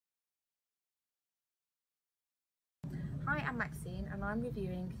Hi, I'm Maxine and I'm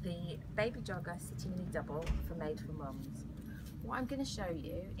reviewing the Baby Jogger Sitting Knee Double for MadeForMums. What I'm going to show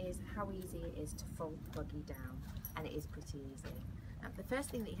you is how easy it is to fold the buggy down, and it is pretty easy. The first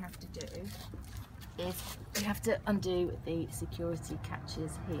thing that you have to do is you have to undo the security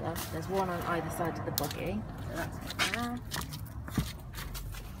catches here. There's one on either side of the buggy, so that's there.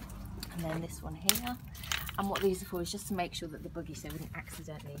 And then this one here. And what these are for is just to make sure that the buggy so wouldn't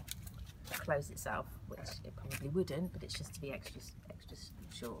accidentally close itself, which it probably wouldn't, but it's just to be extra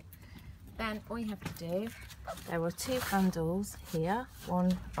sure. Then all you have to do, there are two handles here,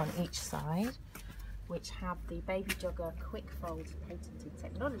 one on each side, which have the Baby Jogger quick fold patented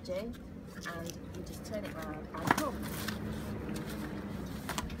technology, and you just turn it around and pull.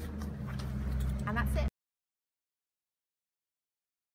 And that's it.